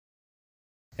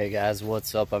Hey guys,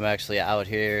 what's up? I'm actually out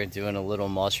here doing a little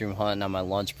mushroom hunting on my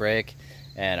lunch break,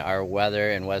 and our weather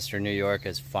in western New York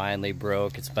has finally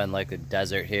broke. It's been like a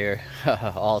desert here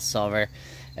all summer,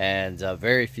 and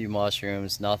very few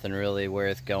mushrooms, nothing really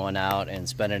worth going out and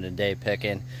spending a day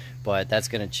picking. But that's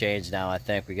gonna change now. I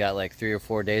think we got like 3 or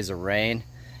 4 days of rain,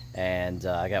 and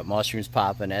I got mushrooms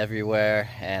popping everywhere,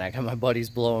 and I got my buddies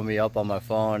blowing me up on my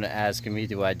phone asking me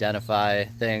to identify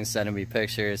things, sending me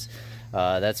pictures.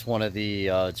 That's one of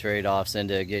the trade-offs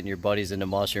into getting your buddies into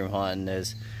mushroom hunting.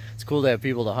 Is it's cool to have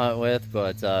people to hunt with,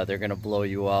 but they're gonna blow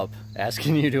you up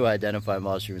asking you to identify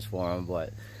mushrooms for them.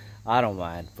 But I don't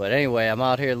mind. But anyway, I'm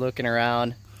out here looking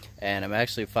around, and I'm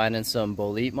actually finding some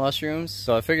bolete mushrooms.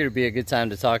 So I figured it'd be a good time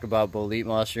to talk about bolete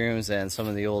mushrooms and some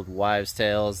of the old wives'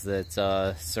 tales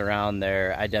that surround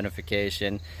their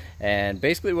identification. And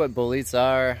basically what boletes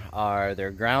are they're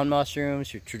ground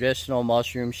mushrooms, your traditional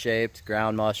mushroom-shaped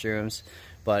ground mushrooms,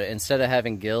 but instead of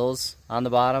having gills on the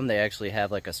bottom, they actually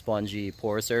have like a spongy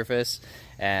pore surface.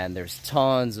 And there's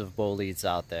tons of boletes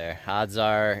out there. Odds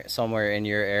are somewhere in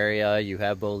your area you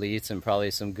have boletes, and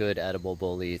probably some good edible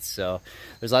boletes. So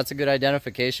there's lots of good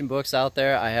identification books out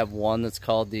there. I have one that's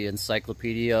called the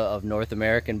Encyclopedia of North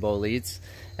American Boletes,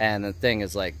 and the thing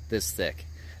is like this thick.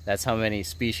 That's how many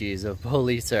species of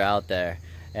boletes are out there.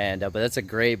 And but that's a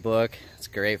great book. It's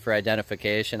great for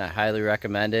identification. I highly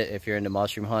recommend it if you're into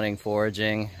mushroom hunting,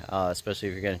 foraging, especially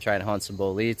if you're going to try and hunt some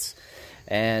boletes.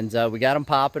 And we got them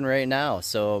popping right now.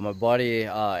 So my buddy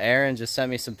Aaron just sent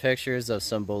me some pictures of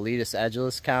some Boletes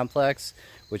edulis complex,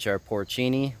 which are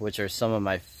porcini, which are some of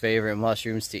my favorite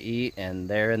mushrooms to eat, and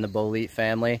they're in the bolete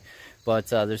family. But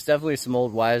there's definitely some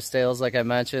old wives' tales, like I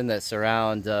mentioned, that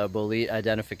surround bolete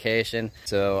identification.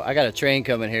 So I got a train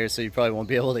coming here, so you probably won't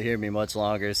be able to hear me much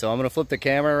longer. So I'm going to flip the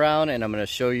camera around, and I'm going to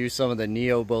show you some of the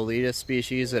Neo-Boletes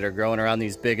species that are growing around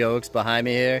these big oaks behind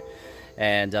me here.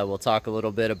 And we'll talk a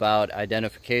little bit about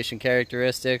identification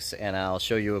characteristics, and I'll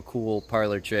show you a cool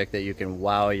parlor trick that you can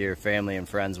wow your family and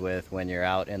friends with when you're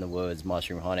out in the woods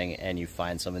mushroom hunting and you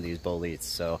find some of these boletes.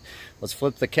 So let's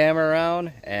flip the camera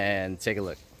around and take a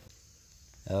look.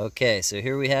 Okay, so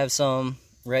here we have some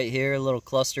right here, a little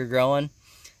cluster growing,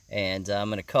 and I'm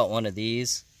going to cut one of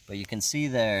these, but you can see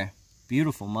they're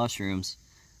beautiful mushrooms.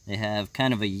 They have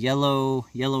kind of a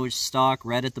yellowish stalk,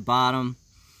 red at the bottom,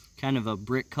 kind of a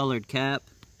brick colored cap,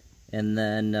 and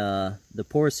then the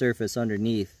pore surface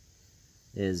underneath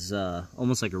is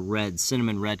almost like a red,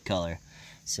 cinnamon red color.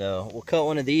 So we'll cut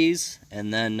one of these,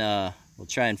 and then we'll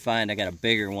try and find, I got a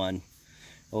bigger one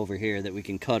over here that we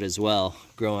can cut as well,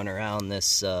 growing around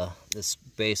this this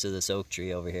base of this oak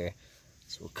tree over here.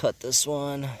 So we'll cut this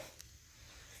one.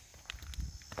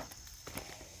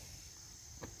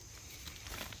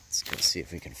 Let's go see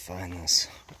if we can find this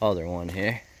other one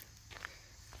here.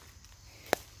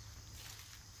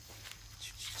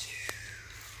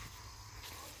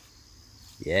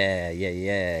 Yeah,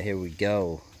 here we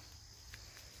go.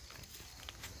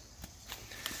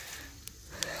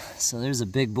 So there's a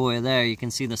big boy there. You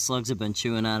can see the slugs have been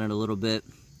chewing on it a little bit.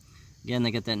 Again, they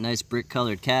got that nice brick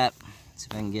colored cap. Let's see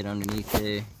if I can get underneath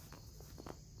there.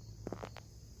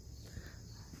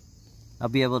 I'll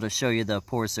be able to show you the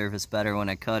pore surface better when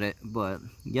I cut it, but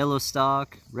yellow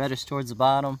stalk, reddish towards the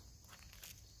bottom.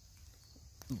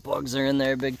 Bugs are in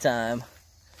there big time.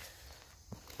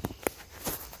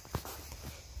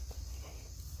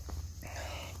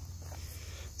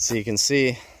 So you can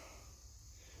see,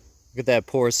 look at that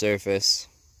pore surface.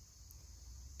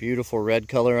 Beautiful red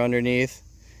color underneath.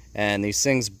 And these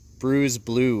things bruise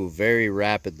blue very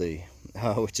rapidly,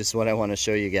 which is what I want to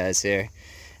show you guys here.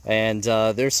 And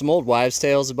there's some old wives'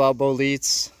 tales about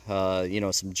boletes. You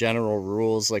know, some general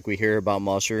rules like we hear about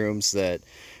mushrooms that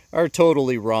are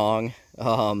totally wrong.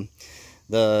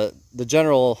 The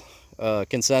general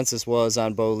consensus was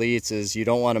on boletes is you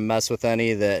don't want to mess with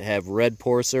any that have red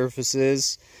pore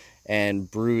surfaces and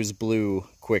bruise blue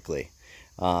quickly.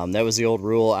 That was the old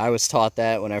rule. I was taught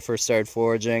that when I first started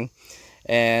foraging,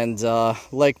 and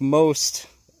like most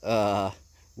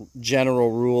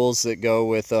general rules that go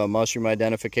with mushroom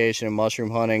identification and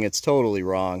mushroom hunting, it's totally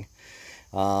wrong.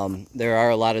 There are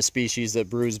a lot of species that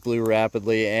bruise blue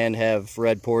rapidly and have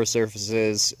red pore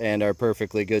surfaces and are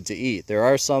perfectly good to eat. There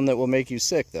are some that will make you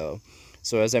sick though.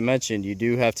 So as I mentioned, you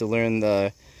do have to learn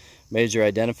the major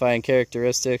identifying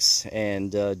characteristics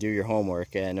and do your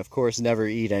homework. And of course, never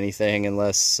eat anything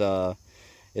unless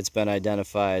it's been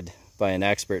identified by an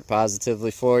expert positively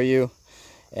for you.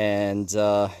 And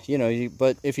you know,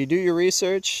 but if you do your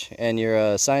research and you're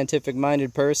a scientific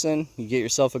minded person, you get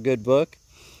yourself a good book,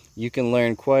 you can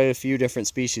learn quite a few different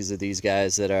species of these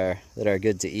guys that are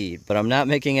good to eat. But I'm not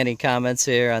making any comments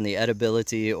here on the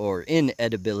edibility or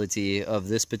inedibility of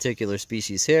this particular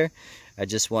species here. I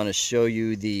just want to show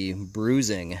you the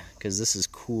bruising, because this is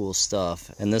cool stuff,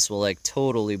 and this will like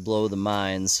totally blow the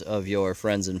minds of your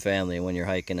friends and family when you're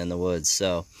hiking in the woods.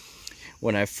 So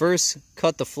when I first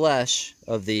cut the flesh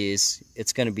of these,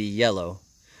 it's going to be yellow.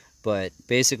 But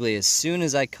basically, as soon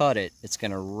as I cut it, it's going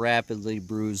to rapidly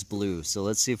bruise blue. So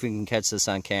let's see if we can catch this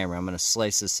on camera. I'm going to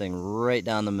slice this thing right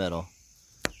down the middle.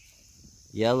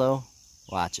 Yellow.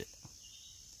 Watch it.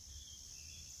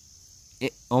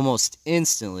 It almost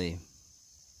instantly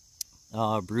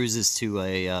bruises to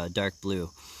a dark blue.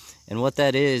 And what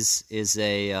that is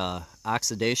a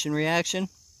oxidation reaction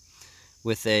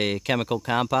with a chemical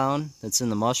compound that's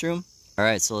in the mushroom. All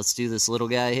right, so let's do this little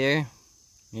guy here.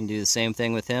 I'm going to do the same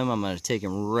thing with him. I'm going to take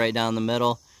him right down the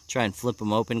middle, try and flip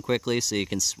him open quickly so you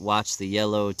can watch the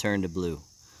yellow turn to blue.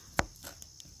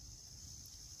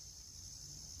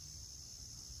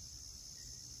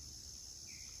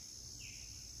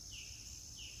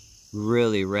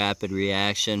 Really rapid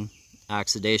reaction,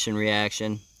 oxidation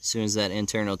reaction. As soon as that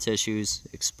internal tissue's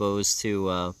exposed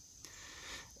to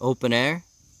open air,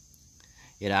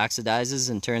 it oxidizes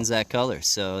and turns that color.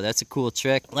 So that's a cool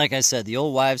trick. Like I said, the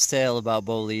old wives' tale about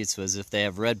boletes was if they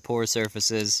have red pore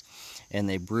surfaces and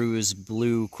they bruise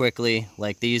blue quickly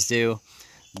like these do,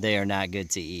 they are not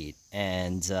good to eat.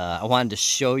 And I wanted to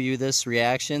show you this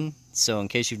reaction, so in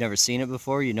case you've never seen it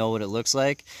before, you know what it looks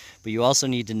like. But you also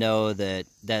need to know that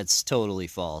that's totally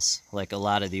false, like a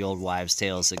lot of the old wives'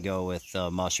 tales that go with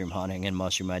mushroom hunting and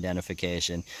mushroom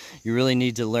identification. You really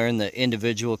need to learn the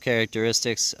individual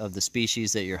characteristics of the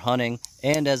species that you're hunting.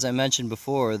 And as I mentioned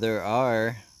before, there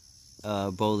are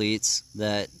boletes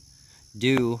that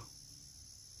do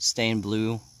stain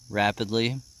blue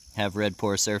rapidly, have red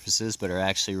pore surfaces, but are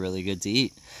actually really good to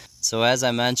eat. So as I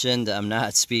mentioned, I'm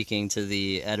not speaking to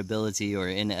the edibility or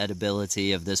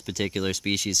inedibility of this particular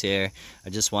species here. I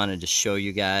just wanted to show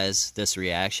you guys this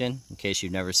reaction in case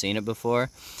you've never seen it before.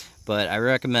 But I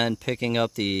recommend picking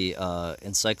up the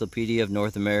Encyclopedia of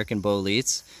North American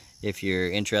Boletes if you're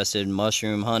interested in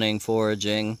mushroom hunting,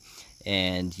 foraging,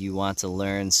 and you want to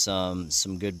learn some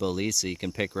good boletes that you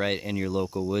can pick right in your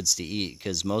local woods to eat,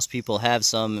 because most people have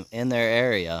some in their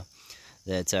area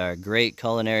that are great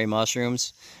culinary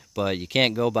mushrooms, but you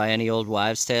can't go by any old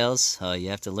wives' tales. You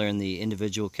have to learn the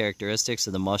individual characteristics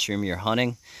of the mushroom you're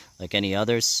hunting, like any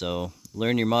others. So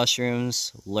learn your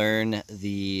mushrooms, learn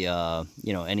the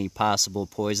any possible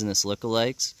poisonous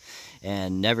lookalikes,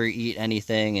 and never eat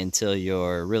anything until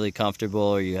you're really comfortable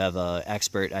or you have an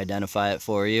expert identify it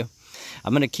for you.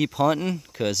 I'm going to keep hunting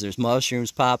because there's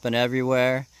mushrooms popping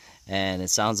everywhere, and it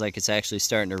sounds like it's actually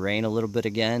starting to rain a little bit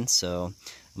again. So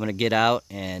I'm going to get out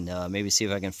and maybe see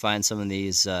if I can find some of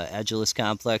these edgeless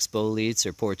complex boletes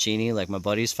or porcini like my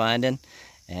buddy's finding,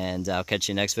 and I'll catch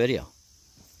you next video.